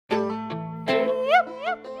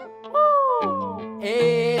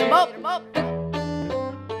Eat 'em up.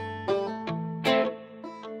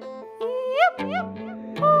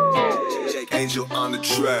 Angel on the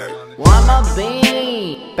track. Lima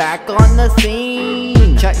Bean, back on the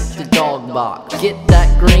scene. Check the dog box, get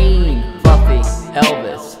that green. Fluffy,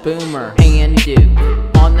 Elvis, Boomer, and Duke.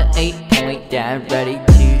 On the 8-point, dad ready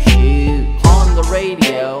to shoot. On the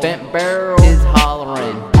radio, bent barrel is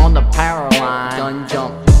hollering. On the power line, gun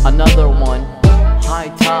jump, another one. High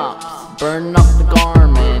tops, burn up the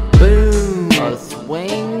garment. Boom, a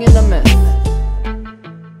swing and a miss.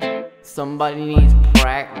 Somebody needs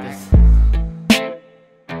practice.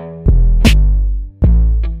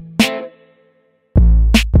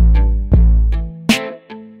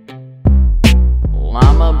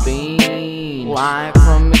 Lima Bean, live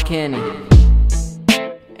from McKinney,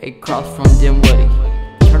 across from Dinwiddie.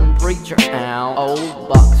 Turn preacher out, Old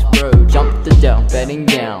Box Road, jumped the dough, bedding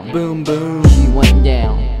down. Boom boom, she went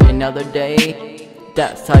down. Another day,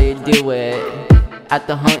 that's how you do it. At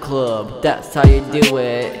the Hunt Club, that's how you do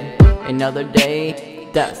it. Another day,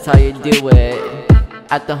 that's how you do it.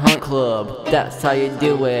 At the Hunt Club, that's how you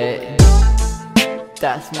do it.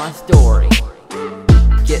 That's my story.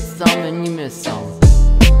 Get some and you miss some,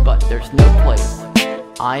 but there's no place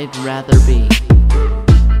I'd rather be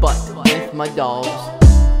but with my dogs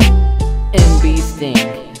and bee sting.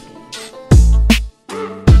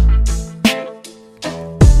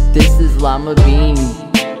 This is Lima Bean,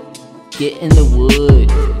 get in the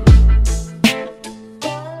woods.